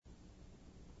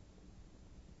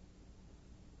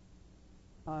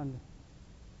on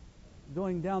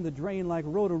going down the drain like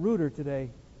Roto-Rooter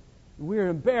today. We're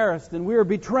embarrassed and we're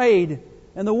betrayed.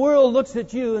 And the world looks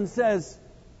at you and says,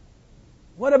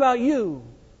 what about you?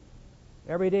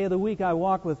 Every day of the week I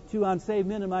walk with 2 unsaved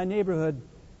men in my neighborhood.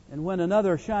 And when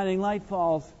another shining light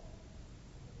falls,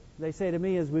 they say to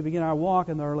me as we begin our walk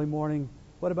in the early morning,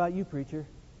 what about you, preacher?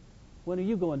 When are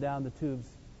you going down the tubes?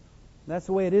 That's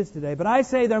the way it is today. But I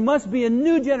say there must be a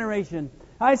new generation.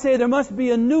 I say there must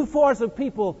be a new force of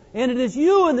people. And it is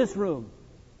you in this room.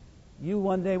 You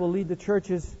one day will lead the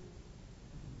churches.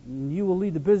 And you will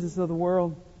lead the business of the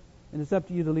world. And it's up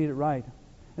to you to lead it right.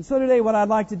 And so today what I'd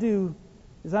like to do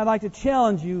is I'd like to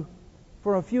challenge you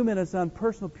for a few minutes on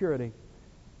personal purity.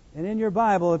 And in your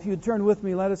Bible, if you'd turn with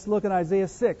me, let us look at Isaiah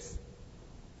 6.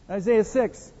 Isaiah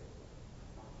 6.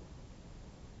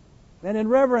 And in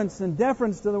reverence and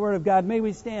deference to the Word of God, may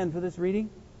we stand for this reading.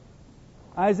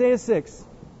 Isaiah 6,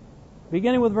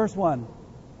 beginning with verse 1.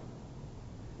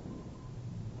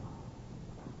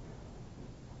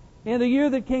 In the year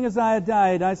that King Uzziah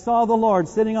died, I saw the Lord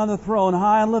sitting on the throne,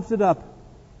 high and lifted up,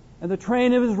 and the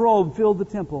train of His robe filled the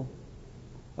temple.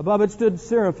 Above it stood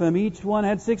seraphim. Each one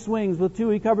had 6 wings. With 2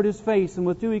 He covered His face, and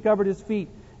with 2 He covered His feet,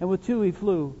 and with 2 He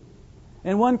flew.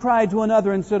 And one cried to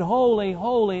another and said, Holy,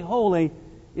 holy, holy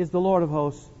is the Lord of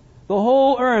hosts. The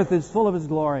whole earth is full of His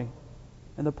glory.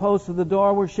 And the posts of the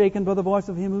door were shaken by the voice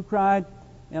of him who cried,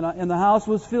 and the house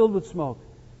was filled with smoke.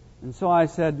 And so I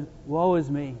said, Woe is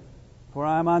me, for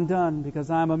I am undone, because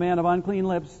I am a man of unclean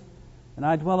lips, and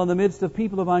I dwell in the midst of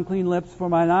people of unclean lips, for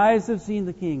mine eyes have seen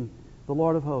the King, the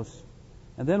Lord of hosts.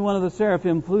 And then one of the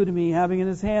seraphim flew to me, having in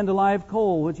his hand a live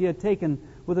coal, which he had taken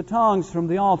with the tongs from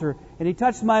the altar. And he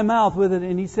touched my mouth with it,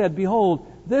 and he said, Behold,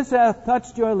 this hath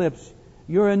touched your lips.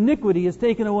 Your iniquity is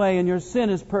taken away, and your sin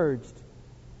is purged.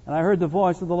 And I heard the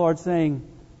voice of the Lord saying,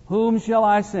 Whom shall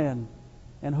I send?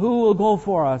 And who will go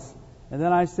for us? And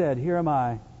then I said, Here am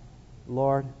I,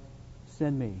 Lord,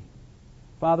 send me.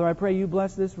 Father, I pray you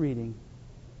bless this reading.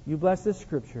 You bless this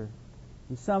scripture.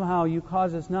 And somehow you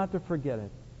cause us not to forget it,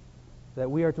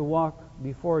 that we are to walk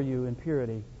before you in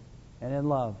purity and in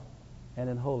love and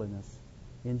in holiness.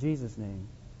 In Jesus' name,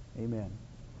 amen.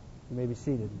 You may be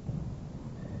seated.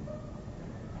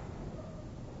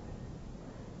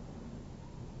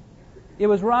 It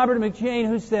was Robert McChain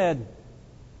who said,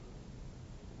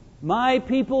 My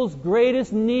people's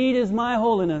greatest need is my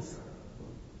holiness.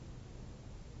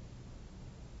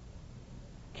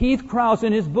 Keith Krause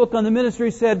in his book on the ministry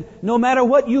said, No matter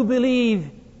what you believe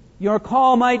your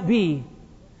call might be,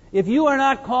 if you are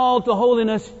not called to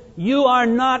holiness, you are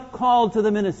not called to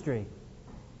the ministry.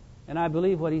 And I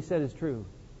believe what he said is true.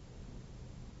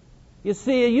 You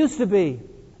see, it used to be,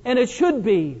 and it should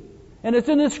be, and it's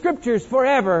in the Scriptures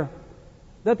forever,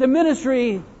 that the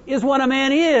ministry is what a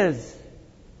man is,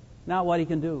 not what he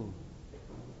can do.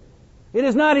 It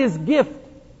is not his gift.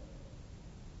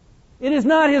 It is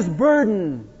not his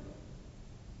burden.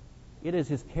 It is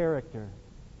his character.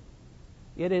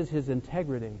 It is his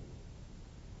integrity.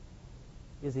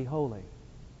 Is he holy?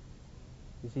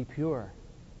 Is he pure?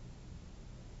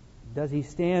 Does he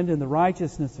stand in the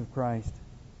righteousness of Christ?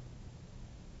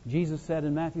 Jesus said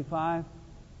in Matthew 5,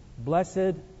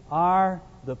 Blessed are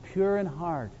the pure in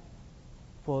heart,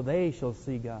 for they shall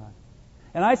see God.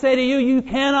 And I say to you, you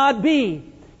cannot be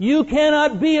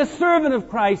a servant of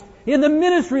Christ, in the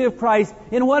ministry of Christ,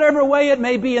 in whatever way it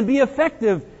may be, and be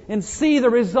effective and see the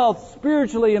results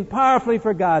spiritually and powerfully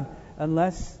for God,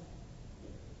 unless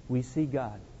we see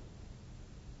God.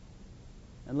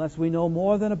 Unless we know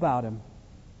more than about Him.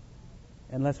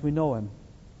 Unless we know Him.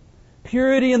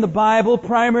 Purity in the Bible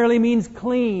primarily means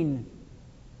clean.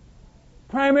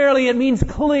 Primarily it means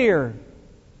clear.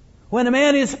 When a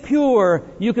man is pure,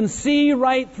 you can see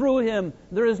right through him.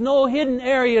 There is no hidden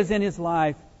areas in his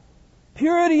life.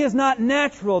 Purity is not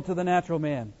natural to the natural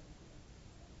man.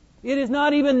 It is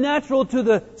not even natural to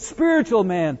the spiritual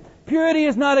man. Purity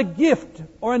is not a gift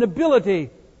or an ability.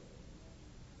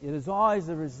 It is always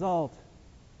a result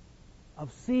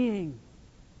of seeing,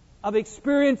 of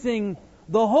experiencing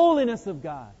the holiness of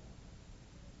God.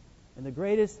 And the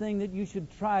greatest thing that you should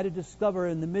try to discover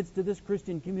in the midst of this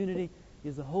Christian community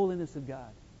is the holiness of God.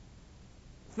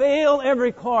 Fail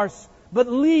every course, but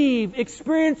leave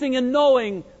experiencing and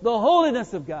knowing the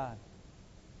holiness of God,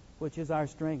 which is our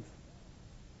strength.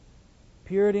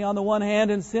 Purity on the one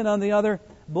hand and sin on the other,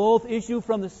 both issue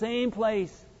from the same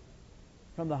place,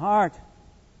 from the heart.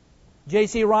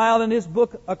 J.C. Ryle in his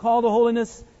book, A Call to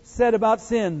Holiness, said about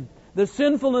sin, the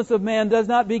sinfulness of man does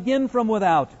not begin from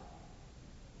without,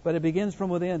 but it begins from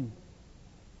within.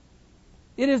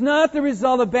 It is not the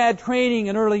result of bad training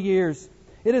in early years.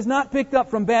 It is not picked up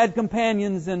from bad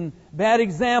companions and bad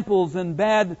examples and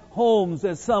bad homes,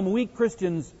 as some weak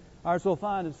Christians are so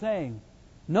fond of saying.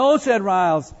 No, said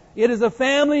Riles, it is a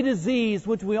family disease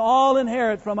which we all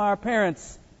inherit from our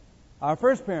parents, our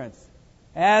first parents,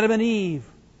 Adam and Eve,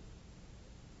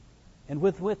 and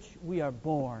with which we are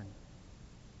born.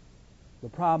 The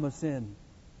problem of sin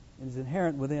is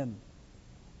inherent within.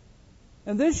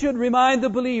 And this should remind the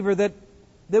believer that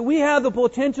we have the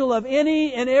potential of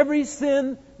any and every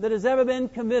sin that has ever been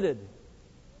committed.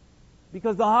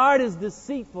 Because the heart is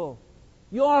deceitful.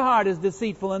 Your heart is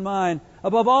deceitful and mine,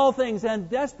 above all things, and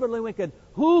desperately wicked.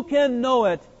 Who can know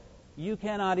it? You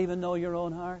cannot even know your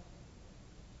own heart.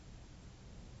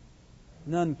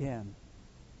 None can.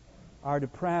 Our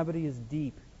depravity is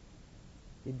deep.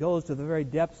 It goes to the very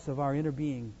depths of our inner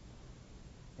being.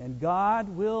 And God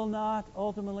will not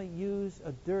ultimately use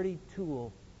a dirty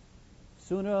tool.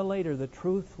 Sooner or later, the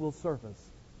truth will surface.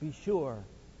 Be sure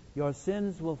your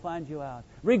sins will find you out.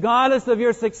 Regardless of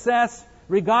your success,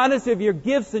 regardless of your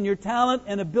gifts and your talent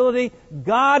and ability,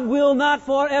 God will not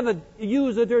forever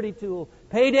use a dirty tool.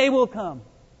 Payday will come.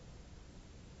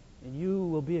 And you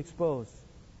will be exposed.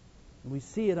 And we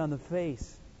see it on the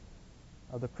face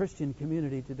of the Christian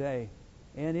community today.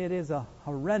 And it is a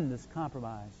horrendous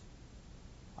compromise.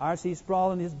 R.C.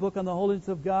 Sproul, in his book on the holiness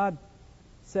of God,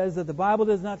 says that the Bible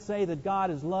does not say that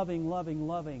God is loving, loving,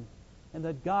 loving, and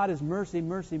that God is mercy,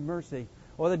 mercy, mercy,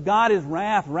 or that God is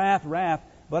wrath, wrath, wrath.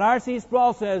 But R.C.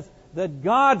 Sproul says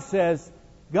God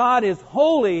is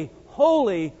holy,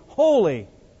 holy, holy.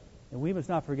 And we must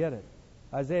not forget it.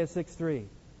 Isaiah 6:3.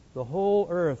 The whole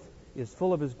earth is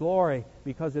full of His glory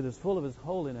because it is full of His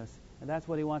holiness. And that's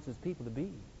what He wants His people to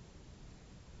be.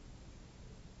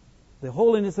 The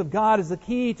holiness of God is the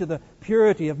key to the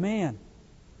purity of man.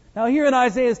 Now here in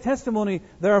Isaiah's testimony,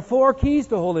 there are 4 keys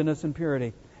to holiness and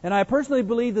purity. And I personally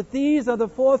believe that these are the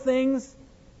 4 things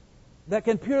that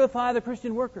can purify the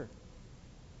Christian worker,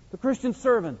 the Christian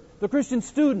servant, the Christian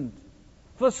student.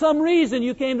 For some reason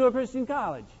you came to a Christian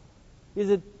college.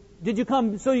 Did you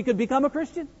come so you could become a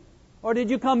Christian? Or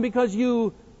did you come because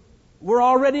you were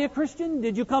already a Christian?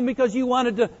 Did you come because you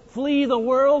wanted to flee the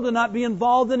world and not be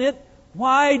involved in it?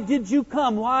 Why did you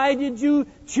come? Why did you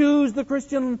choose the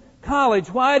Christian college?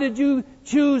 Why did you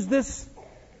choose this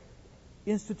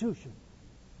institution?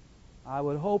 I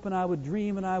would hope and I would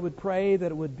dream and I would pray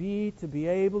that it would be to be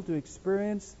able to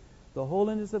experience the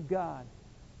holiness of God,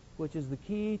 which is the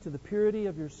key to the purity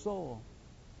of your soul.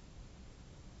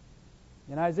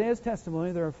 In Isaiah's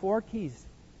testimony, there are 4 keys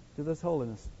to this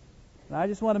holiness. And I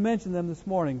just want to mention them this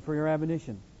morning for your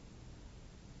admonition.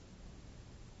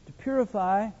 To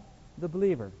purify the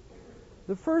believer.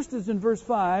 The first is in verse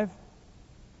 5,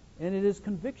 and it is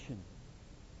conviction.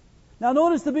 Now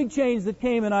notice the big change that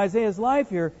came in Isaiah's life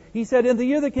here. He said, in the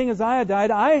year that King Uzziah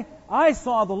died, I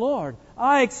saw the Lord.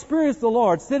 I experienced the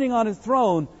Lord sitting on His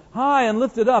throne, high and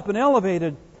lifted up and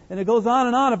elevated. And it goes on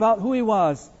and on about who He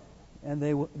was.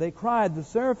 And they cried, the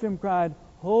seraphim cried,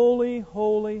 holy,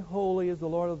 holy, holy is the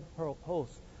Lord of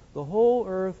hosts. The whole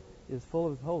earth is full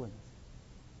of His holiness.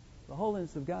 The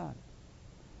holiness of God.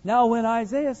 Now when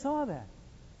Isaiah saw that,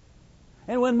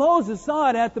 and when Moses saw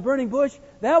it at the burning bush,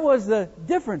 that was the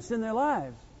difference in their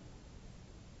lives.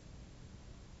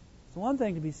 It's one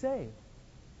thing to be saved.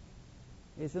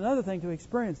 It's another thing to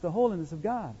experience the holiness of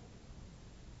God.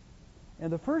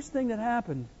 And the first thing that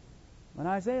happened when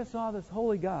Isaiah saw this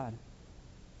holy God,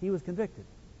 he was convicted.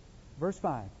 Verse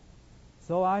 5.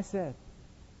 So I said,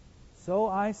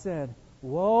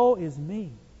 woe is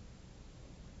me,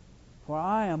 for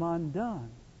I am undone.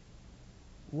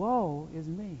 Woe is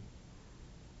me.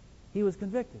 He was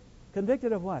convicted.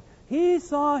 Convicted of what? He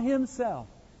saw himself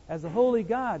as the holy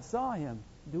God saw him.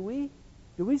 Do we?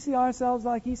 Do we see ourselves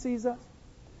like He sees us?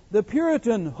 The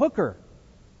Puritan Hooker,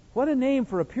 what a name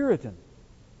for a Puritan,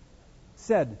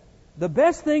 said, the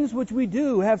best things which we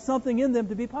do have something in them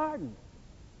to be pardoned.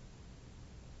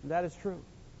 And that is true.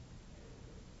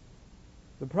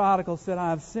 The prodigal said, I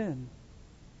have sinned.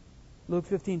 Luke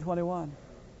 15:21.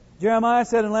 Jeremiah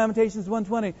said in Lamentations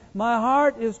 1:20, my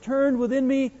heart is turned within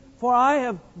me, for I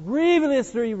have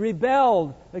grievously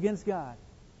rebelled against God.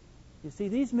 You see,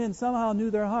 these men somehow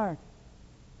knew their heart.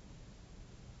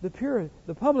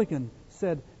 The publican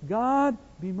said, God,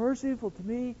 be merciful to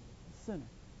me, a sinner.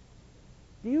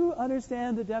 Do you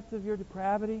understand the depth of your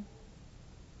depravity?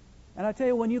 And I tell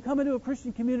you, when you come into a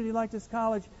Christian community like this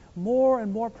college, more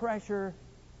and more pressure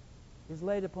is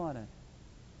laid upon it.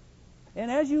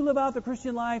 And as you live out the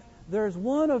Christian life, there's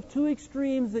one of 2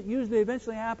 extremes that usually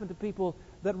eventually happen to people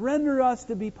that render us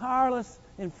to be powerless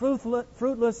and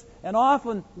fruitless and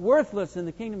often worthless in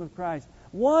the kingdom of Christ.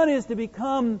 One is to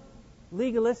become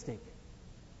legalistic.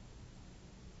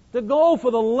 To go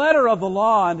for the letter of the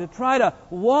law and to try to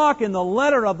walk in the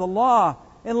letter of the law.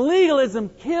 And legalism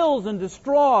kills and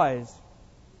destroys.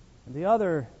 And the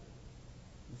other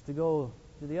is to go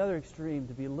to the other extreme,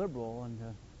 to be liberal and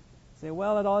to say,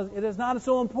 well, it is not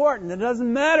so important. It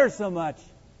doesn't matter so much.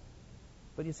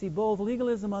 But you see, both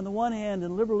legalism on the one hand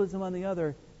and liberalism on the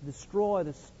other destroy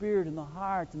the spirit and the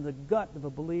heart and the gut of a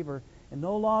believer. And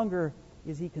no longer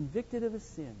is he convicted of his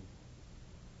sin.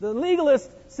 The legalist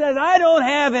says, I don't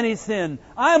have any sin.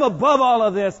 I'm above all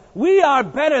of this. We are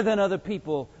better than other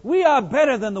people. We are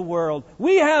better than the world.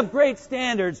 We have great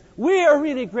standards. We are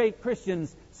really great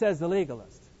Christians, says the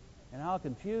legalist. And how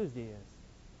confused he is.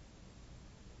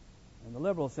 And the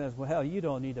liberal says, well, you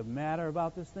don't need to matter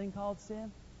about this thing called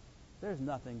sin. There's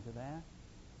nothing to that.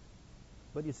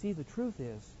 But you see, the truth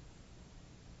is,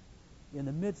 in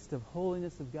the midst of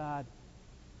holiness of God,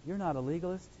 you're not a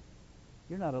legalist.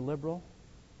 You're not a liberal.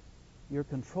 You're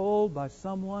controlled by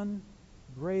someone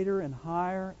greater and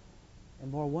higher and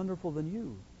more wonderful than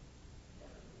you.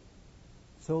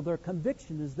 So their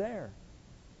conviction is there.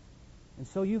 And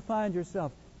so you find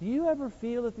yourself, do you ever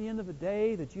feel at the end of the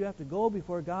day that you have to go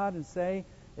before God and say,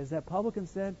 as that publican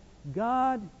said,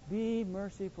 God, be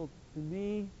merciful to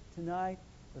me tonight,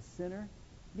 a sinner?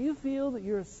 Do you feel that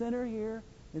you're a sinner here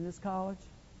in this college?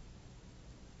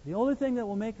 The only thing that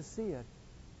will make us see it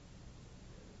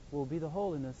will be the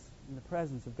holiness in the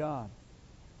presence of God.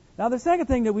 Now, the second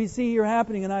thing that we see here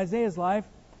happening in Isaiah's life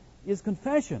is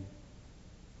confession.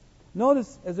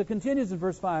 Notice as it continues in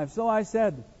verse 5, so I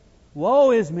said,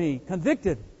 woe is me,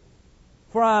 convicted,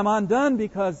 for I am undone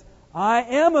because I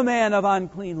am a man of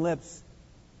unclean lips.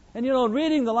 And you know,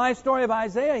 reading the life story of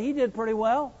Isaiah, he did pretty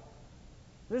well.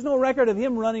 There's no record of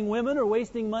him running women or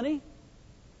wasting money.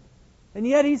 And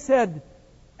yet he said,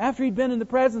 after he'd been in the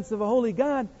presence of a holy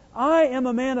God, I am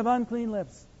a man of unclean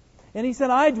lips. And he said,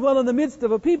 I dwell in the midst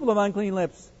of a people of unclean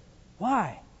lips.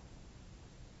 Why?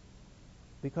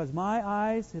 Because my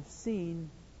eyes have seen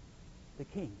the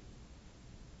King.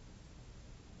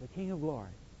 The King of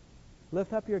glory.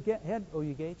 Lift up your head, O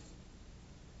you gates,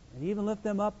 and even lift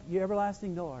them up, ye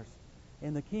everlasting doors,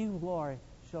 and the King of glory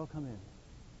shall come in.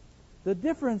 The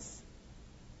difference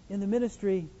in the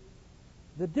ministry,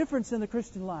 the difference in the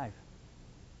Christian life,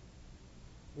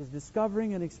 is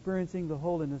discovering and experiencing the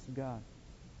holiness of God.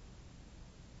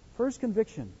 First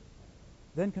conviction,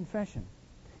 then confession.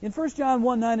 In 1 John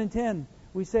 1, 9 and 10,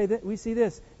 we see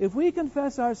this. If we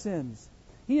confess our sins,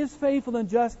 He is faithful and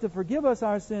just to forgive us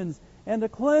our sins and to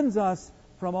cleanse us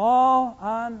from all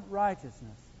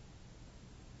unrighteousness.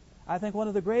 I think one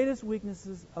of the greatest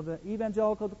weaknesses of the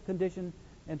evangelical condition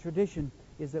and tradition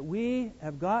is that we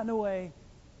have gotten away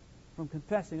from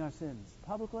confessing our sins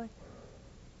publicly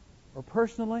or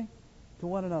personally to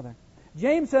one another.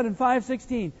 James said in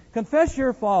 5:16, confess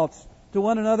your faults to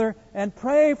one another and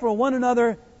pray for one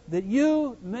another that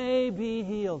you may be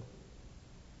healed.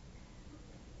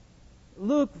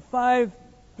 Luke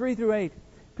 5:3-8.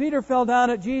 Peter fell down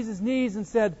at Jesus' knees and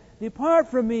said, depart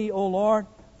from me, O Lord,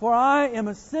 for I am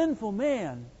a sinful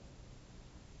man.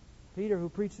 Peter, who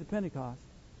preached at Pentecost.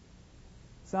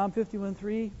 Psalm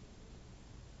 51:3.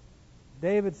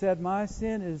 David said, my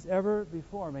sin is ever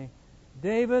before me.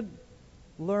 David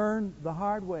learned the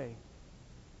hard way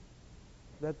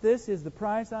that this is the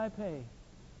price I pay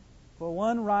for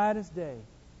one riotous day,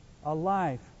 a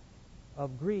life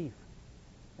of grief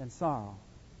and sorrow.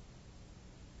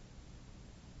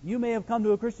 You may have come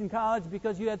to a Christian college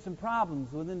because you had some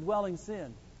problems with indwelling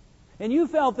sin. And you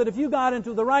felt that if you got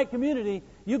into the right community,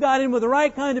 you got in with the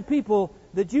right kind of people,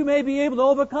 that you may be able to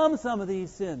overcome some of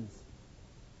these sins.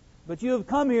 But you have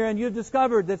come here and you've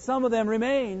discovered that some of them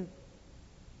remain,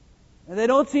 and they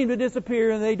don't seem to disappear,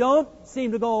 and they don't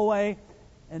seem to go away.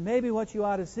 And maybe what you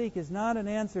ought to seek is not an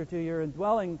answer to your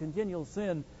indwelling continual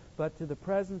sin, but to the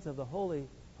presence of the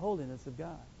holiness of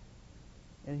God.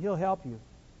 And He'll help you.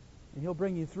 And He'll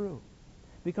bring you through.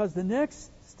 Because the next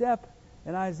step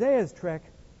in Isaiah's trek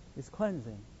is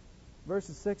cleansing.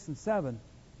 Verses 6 and 7,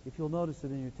 if you'll notice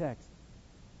it in your text.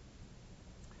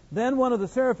 Then one of the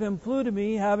seraphim flew to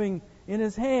me, having in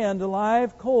his hand a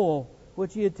live coal,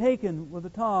 which he had taken with the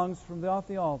tongs from off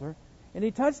the altar. And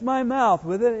he touched my mouth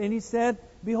with it, and he said,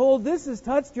 behold, this has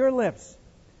touched your lips.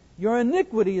 Your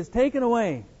iniquity is taken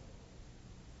away,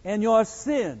 and your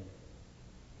sin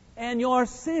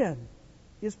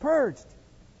is purged.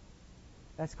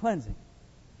 That's cleansing.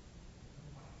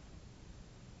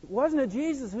 Wasn't it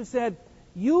Jesus who said,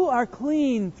 you are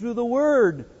clean through the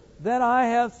word that I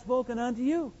have spoken unto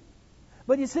you?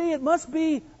 But you see, it must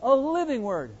be a living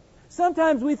word.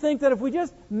 Sometimes we think that if we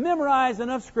just memorize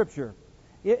enough Scripture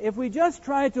if we just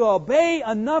try to obey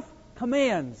enough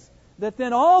commands, that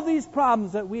then all these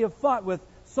problems that we have fought with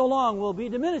so long will be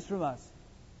diminished from us.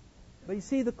 But you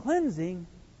see, the cleansing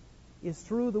is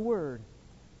through the Word.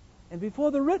 And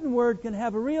before the written Word can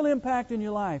have a real impact in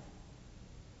your life,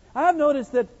 I've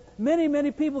noticed that many,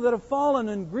 many people that have fallen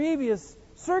in grievous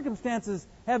circumstances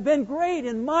have been great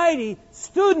and mighty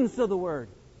students of the Word.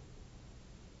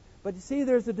 But you see,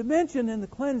 there's a dimension in the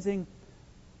cleansing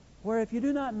where if you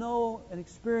do not know and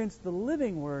experience the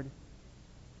living Word,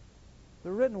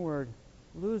 the written Word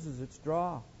loses its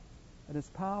draw and its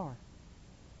power.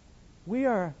 We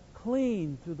are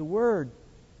clean through the Word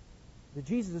that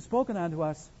Jesus has spoken unto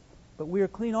us, but we are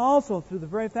clean also through the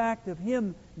very fact of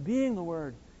Him being the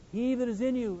Word. He that is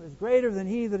in you is greater than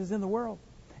he that is in the world.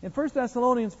 In 1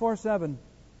 Thessalonians 4:7,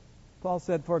 Paul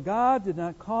said, "For God did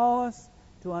not call us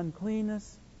to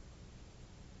uncleanness,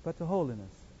 but to holiness."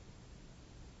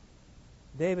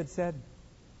 David said,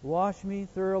 "Wash me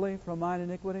thoroughly from mine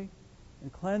iniquity,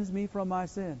 and cleanse me from my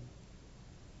sin."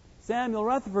 Samuel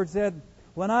Rutherford said,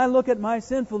 "When I look at my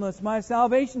sinfulness, my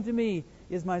salvation to me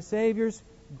is my Savior's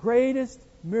greatest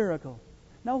miracle."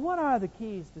 Now, what are the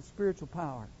keys to spiritual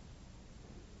power?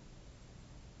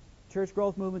 Church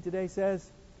Growth Movement today says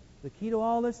the key to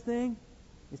all this thing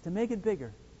is to make it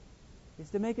bigger.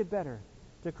 It's to make it better.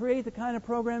 To create the kind of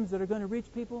programs that are going to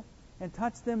reach people and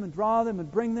touch them and draw them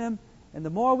and bring them. And the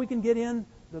more we can get in,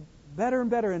 the better and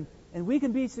better. And we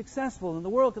can be successful. And the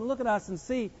world can look at us and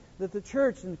see that the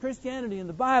church and Christianity and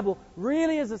the Bible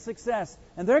really is a success.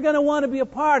 And they're going to want to be a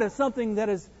part of something that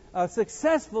is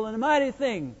successful and a mighty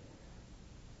thing.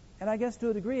 And I guess to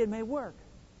a degree it may work.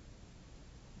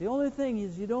 The only thing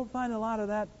is you don't find a lot of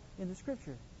that in the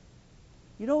Scripture.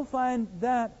 You don't find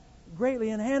that greatly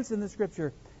enhanced in the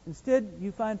Scripture. Instead,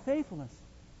 you find faithfulness.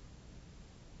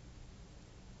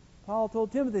 Paul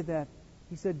told Timothy that.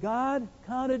 He said, "God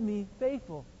counted me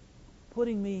faithful,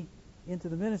 putting me into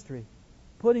the ministry,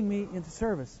 putting me into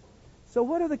service." So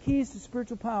what are the keys to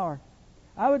spiritual power?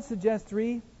 I would suggest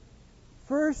 3.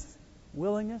 First,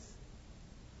 willingness.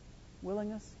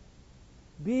 Willingness.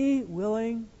 Be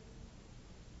willing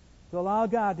to allow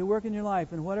God to work in your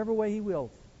life in whatever way He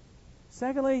wills.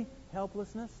 Secondly,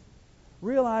 helplessness.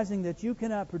 Realizing that you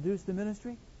cannot produce the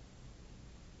ministry.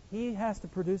 He has to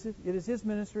produce it. It is His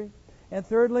ministry. And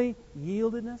thirdly,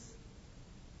 yieldedness.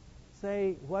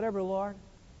 Say, "Whatever, Lord."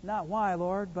 Not "Why,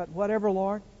 Lord," but "Whatever,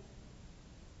 Lord."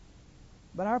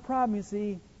 But our problem, you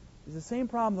see, is the same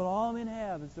problem that all men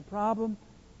have. It's the problem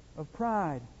of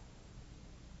pride.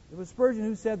 It was Spurgeon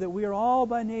who said that we are all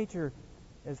by nature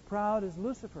as proud as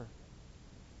Lucifer.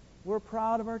 We're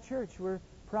proud of our church. We're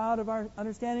proud of our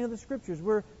understanding of the Scriptures.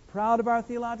 We're proud of our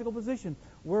theological position.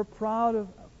 We're proud of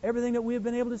everything that we have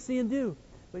been able to see and do.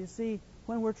 But you see,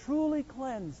 when we're truly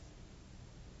cleansed,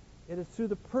 it is through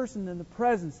the person and the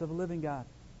presence of a living God.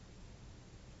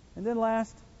 And then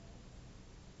last,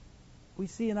 we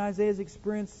see in Isaiah's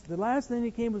experience, the last thing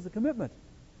that came was the commitment.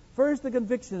 First the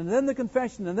conviction, and then the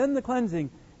confession, and then the cleansing,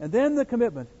 and then the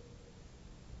commitment.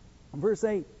 In verse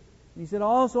 8, he said,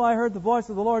 "Also I heard the voice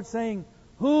of the Lord saying,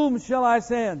 Whom shall I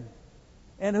send?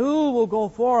 And who will go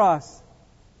for us?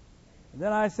 And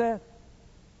then I said,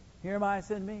 Here am I,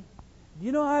 send me." Do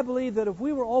you know, I believe that if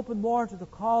we were open more to the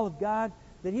call of God,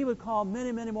 that He would call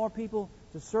many, many more people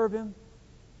to serve Him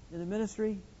in the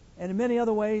ministry and in many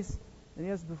other ways than He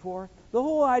has before. The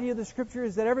whole idea of the Scripture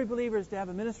is that every believer is to have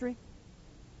a ministry.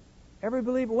 Every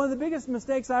believer. One of the biggest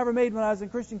mistakes I ever made when I was in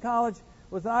Christian college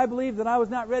was that I believed that I was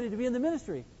not ready to be in the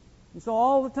ministry. And so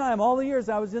all the time, all the years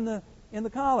I was in the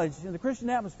college, in the Christian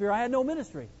atmosphere, I had no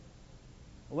ministry.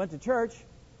 I went to church,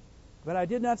 but I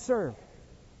did not serve.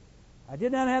 I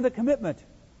did not have the commitment.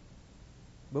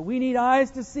 But we need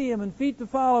eyes to see Him, and feet to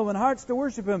follow, and hearts to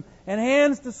worship Him, and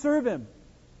hands to serve Him.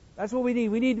 That's what we need.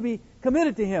 We need to be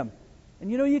committed to Him. And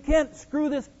you know, you can't screw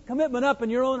this commitment up in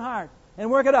your own heart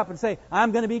and work it up and say,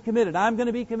 "I'm going to be committed. I'm going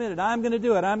to be committed. I'm going to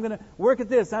do it. I'm going to work at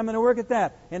this. I'm going to work at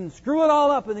that." And screw it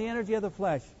all up in the energy of the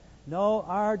flesh. No,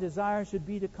 our desire should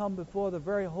be to come before the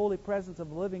very holy presence of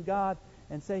the living God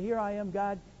and say, "Here I am,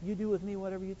 God. You do with me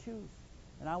whatever you choose.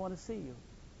 And I want to see you.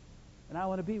 And I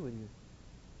want to be with you."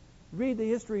 Read the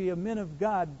history of men of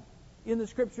God in the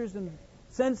Scriptures, and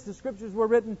since the Scriptures were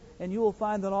written, and you will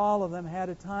find that all of them had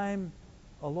a time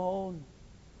alone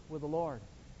with the Lord.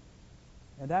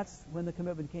 And that's when the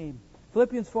commitment came.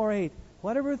 Philippians 4:8,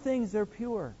 "Whatever things are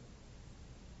pure,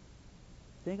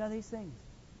 think on these things."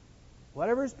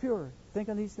 Whatever is pure, think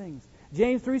on these things.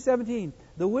 James 3:17,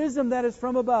 "The wisdom that is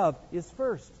from above is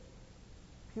first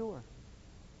pure."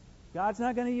 God's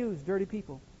not going to use dirty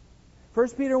people.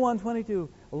 1 Peter 1:22,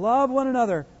 "Love one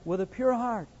another with a pure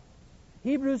heart,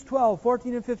 Hebrews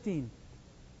 12:14 and 15.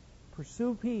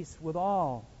 Pursue peace with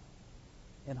all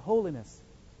and holiness,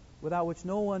 without which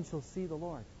no one shall see the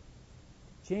Lord.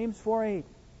 James 4:8.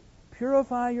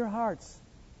 Purify your hearts,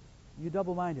 you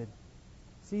double-minded.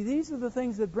 See, these are the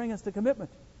things that bring us to commitment.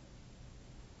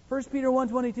 1 Peter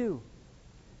 1:22.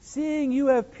 Seeing you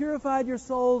have purified your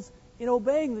souls in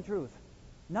obeying the truth.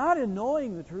 Not in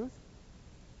knowing the truth.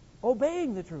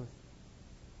 Obeying the truth.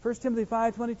 1 Timothy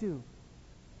 5:22.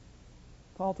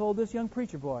 Paul told this young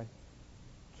preacher boy,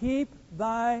 keep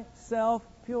thyself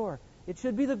pure. It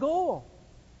should be the goal.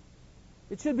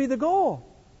 It should be the goal.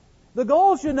 The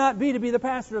goal should not be to be the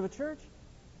pastor of a church.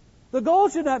 The goal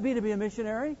should not be to be a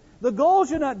missionary. The goal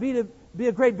should not be to be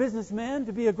a great businessman,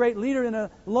 to be a great leader in a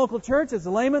local church as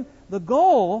a layman. The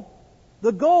goal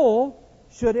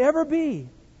should ever be,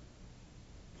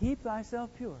 keep thyself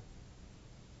pure.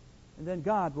 And then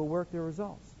God will work the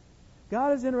results.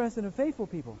 God is interested in faithful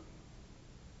people.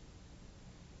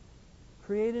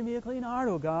 Create in me a clean heart,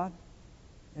 O God,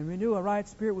 and renew a right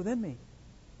spirit within me.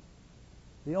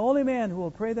 The only man who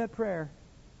will pray that prayer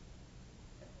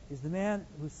is the man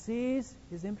who sees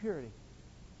his impurity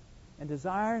and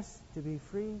desires to be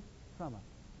free from it.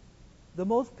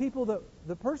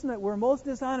 The person that we're most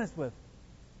dishonest with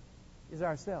is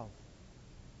ourselves.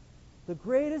 The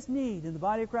greatest need in the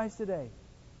body of Christ today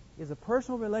is a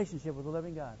personal relationship with the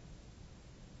living God,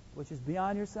 which is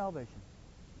beyond your salvation,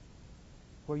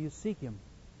 where you seek Him,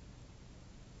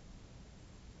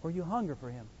 where you hunger for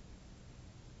Him,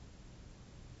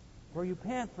 where you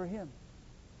pant for Him.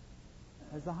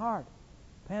 As the hart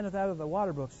panteth out of the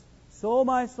water brooks, so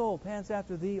my soul pants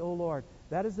after Thee, O Lord.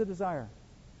 That is the desire.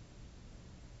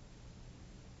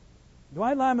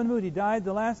 Dwight Lyman Moody died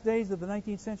the last days of the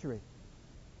 19th century.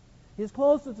 His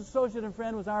closest associate and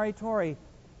friend was R.A. Torrey,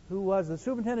 who was the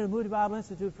superintendent of Moody Bible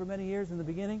Institute for many years in the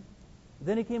beginning.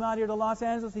 Then he came out here to Los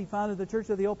Angeles. He founded the Church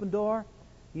of the Open Door.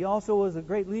 He also was a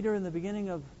great leader in the beginning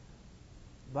of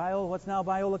what's now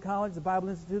Biola College, the Bible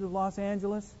Institute of Los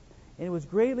Angeles. And it was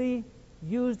greatly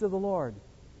used of the Lord.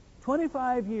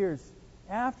 25 years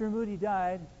after Moody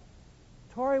died,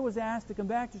 Torrey was asked to come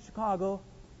back to Chicago,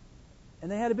 and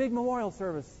they had a big memorial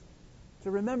service to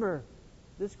remember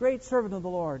this great servant of the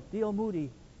Lord, D.L.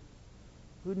 Moody,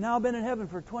 who'd now been in heaven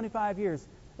for 25 years.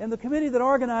 And the committee that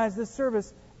organized this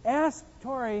service asked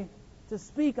Torrey to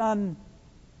speak on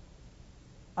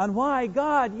why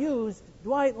God used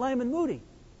Dwight Lyman Moody.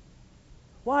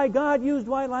 Why God used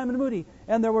Dwight Lyman Moody.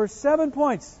 And there were 7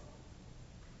 points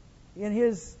in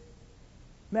his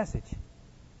message.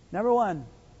 Number 1,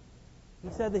 he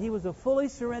said that he was a fully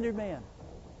surrendered man.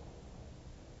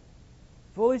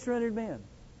 Fully surrendered man.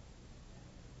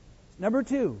 Number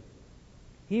 2,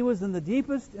 he was in the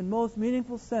deepest and most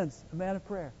meaningful sense a man of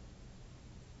prayer.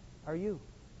 Are you?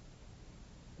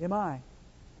 Am I?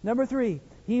 Number 3,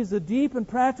 he is a deep and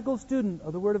practical student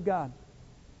of the Word of God.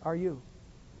 Are you?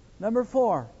 Number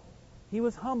 4, he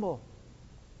was humble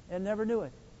and never knew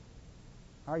it.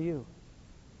 Are you?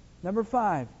 Number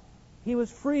 5, he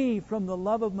was free from the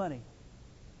love of money.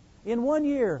 In 1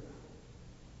 year,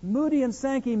 Moody and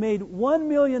Sankey made $1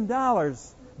 million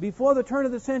before the turn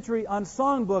of the century on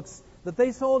songbooks that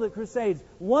they sold at crusades.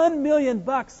 $1 million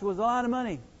was a lot of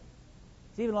money.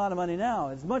 It's even a lot of money now.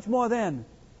 It's much more then.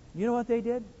 You know what they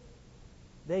did?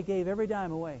 They gave every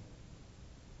dime away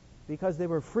because they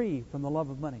were free from the love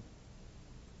of money.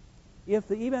 If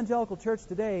the evangelical church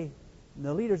today and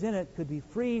the leaders in it could be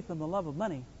free from the love of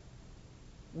money,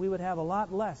 we would have a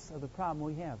lot less of the problem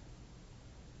we have.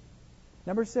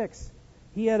 Number 6,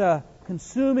 he had a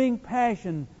consuming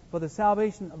passion for the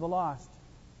salvation of the lost.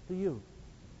 To you.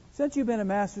 Since you've been at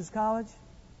Master's College,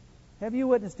 have you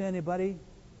witnessed to anybody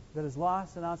that is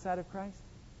lost and outside of Christ?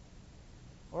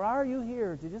 Or are you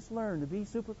here to just learn to be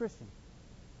super Christian?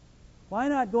 Why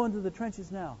not go into the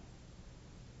trenches now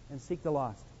and seek the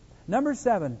lost? Number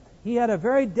 7, he had a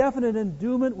very definite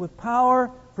endowment with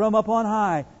power from upon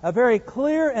high, a very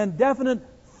clear and definite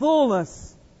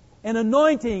fullness and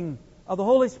anointing of the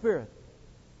Holy Spirit.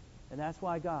 And that's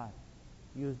why God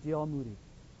used D.L. Moody.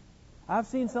 I've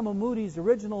seen some of Moody's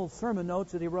original sermon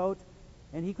notes that he wrote,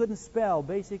 and he couldn't spell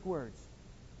basic words.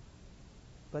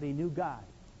 But he knew God.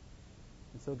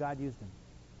 And so God used him.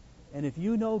 And if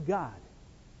you know God,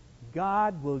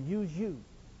 God will use you,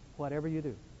 whatever you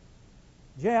do.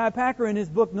 J.I. Packer, in his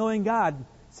book, Knowing God,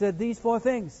 said these 4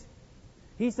 things.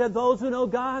 He said, those who know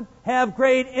God have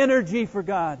great energy for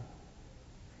God.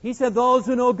 He said, those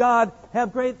who know God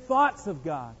have great thoughts of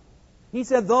God. He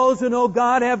said, those who know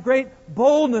God have great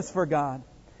boldness for God.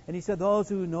 And he said, those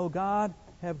who know God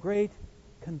have great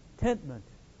contentment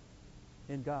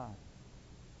in God.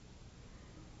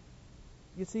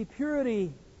 You see,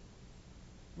 purity,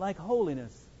 like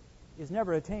holiness, is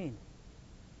never attained.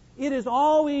 It is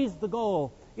always the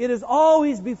goal. It is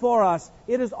always before us.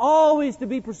 It is always to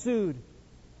be pursued.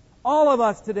 All of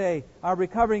us today are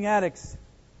recovering addicts,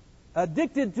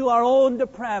 addicted to our own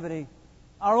depravity,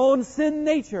 our own sin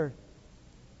nature.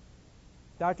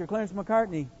 Dr. Clarence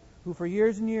McCartney, who for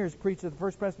years and years preached at the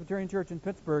First Presbyterian Church in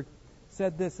Pittsburgh,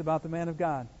 said this about the man of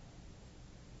God.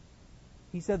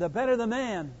 He said, the better the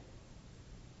man,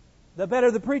 the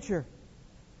better the preacher.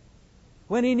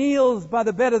 When he kneels by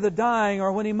the bed of the dying,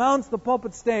 or when he mounts the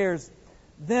pulpit stairs,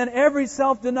 then every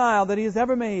self-denial that he has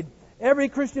ever made, every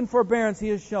Christian forbearance he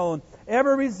has shown,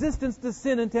 every resistance to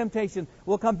sin and temptation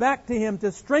will come back to him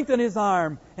to strengthen his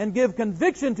arm and give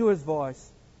conviction to his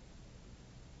voice.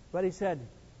 But he said,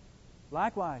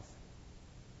 likewise,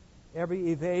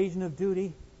 every evasion of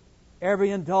duty,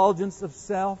 every indulgence of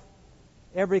self,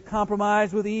 every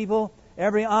compromise with evil,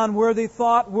 every unworthy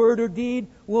thought, word, or deed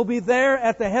will be there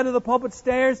at the head of the pulpit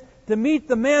stairs to meet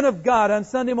the man of God on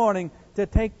Sunday morning, to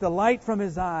take the light from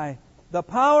his eye, the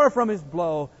power from his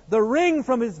blow, the ring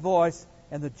from his voice,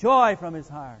 and the joy from his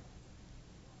heart.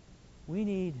 We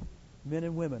need men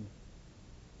and women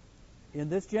in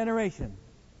this generation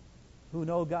who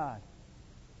know God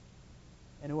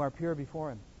and who are pure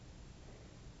before Him.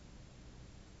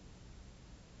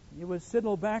 It was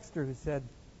Sidney Baxter who said,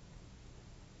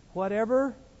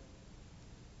 whatever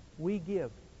we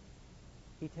give,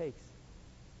 He takes.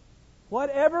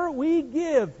 Whatever we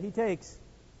give, He takes.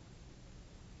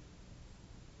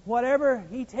 Whatever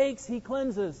He takes, He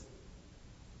cleanses.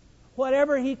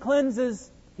 Whatever He cleanses,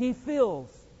 He fills.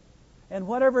 And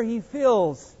whatever He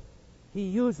fills, He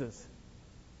uses.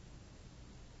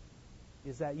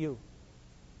 Is that you?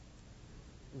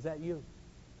 Is that you?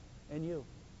 And you?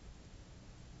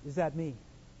 Is that me?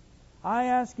 I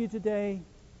ask you today,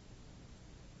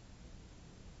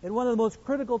 in one of the most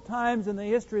critical times in the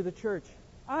history of the church,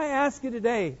 I ask you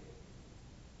today,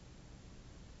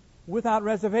 without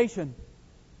reservation,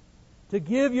 to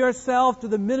give yourself to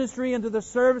the ministry and to the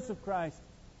service of Christ.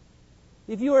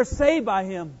 If you are saved by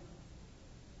Him,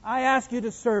 I ask you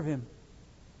to serve Him.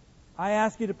 I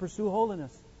ask you to pursue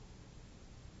holiness.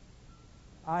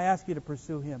 I ask you to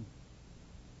pursue Him.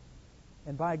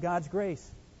 And by God's grace,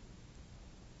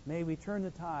 may we turn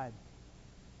the tide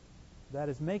that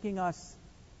is making us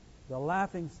the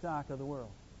laughing stock of the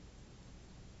world.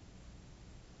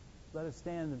 Let us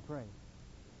stand and pray.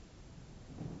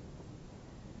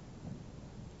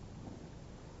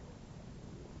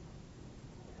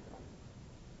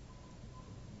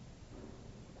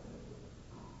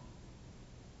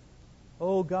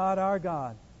 O God, our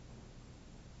God,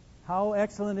 how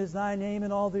excellent is Thy name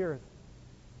in all the earth.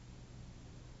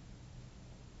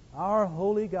 Our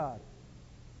holy God,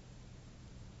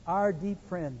 our deep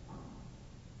friend,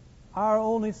 our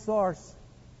only source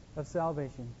of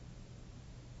salvation,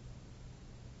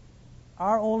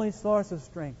 our only source of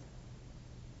strength.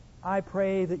 I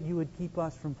pray that You would keep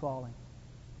us from falling,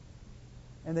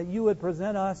 and that You would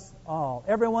present us all,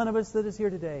 every one of us that is here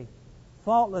today,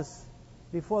 faultless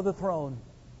before the throne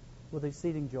with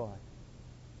exceeding joy.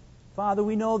 Father,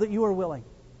 we know that You are willing,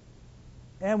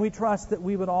 and we trust that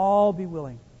we would all be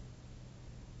willing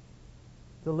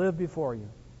to live before You,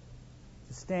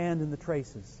 to stand in the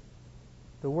traces,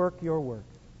 to work Your work,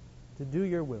 to do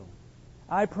Your will.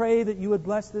 I pray that You would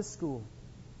bless this school,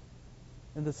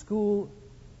 and the school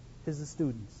is the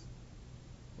students.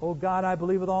 Oh God, I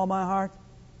believe with all my heart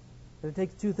that it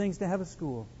takes two things to have a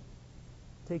school.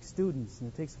 It takes students and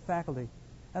it takes faculty.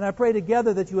 And I pray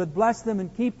together that You would bless them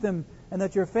and keep them, and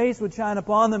that Your face would shine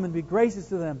upon them and be gracious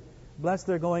to them. Bless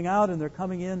their going out and their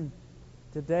coming in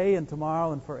today and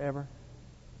tomorrow and forever.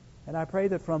 And I pray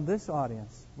that from this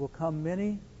audience will come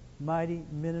many mighty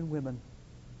men and women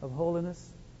of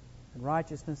holiness and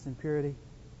righteousness and purity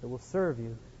that will serve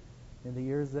You in the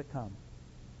years that come.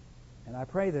 And I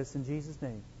pray this in Jesus'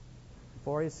 name,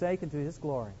 for His sake and to His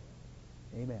glory.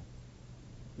 Amen.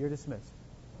 You're dismissed.